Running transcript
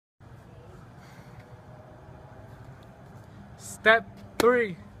Step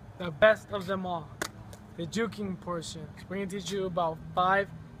 3, the best of them all, the juking portion. We're going to teach you about 5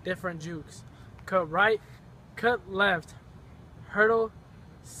 different jukes. Cut right, cut left, hurdle,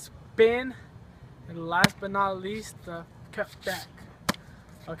 spin, and last but not least, the cut back.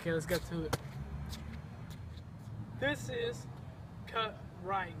 Okay, let's get to it. This is cut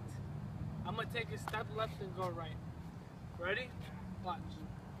right. I'm going to take a step left and go right. Ready? Watch.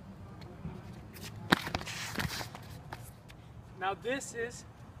 Now this is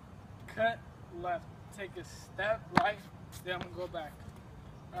cut left. Take a step right, then I'm going to go back.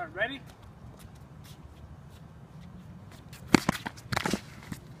 Alright, ready?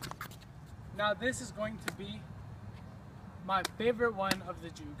 Now this is going to be my favorite one of the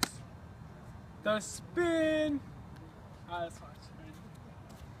jukes. The spin! Let's watch. Ready?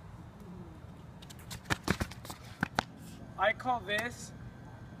 I call this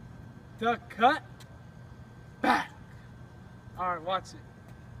the cut back. Alright, watch it.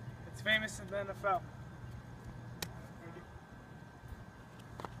 It's famous in the NFL. Ready?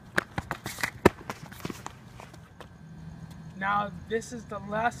 Now this is the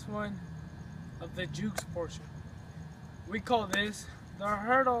last one of the jukes portion. We call this the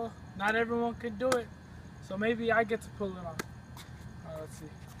hurdle. Not everyone can do it, so maybe I get to pull it off. Let's see.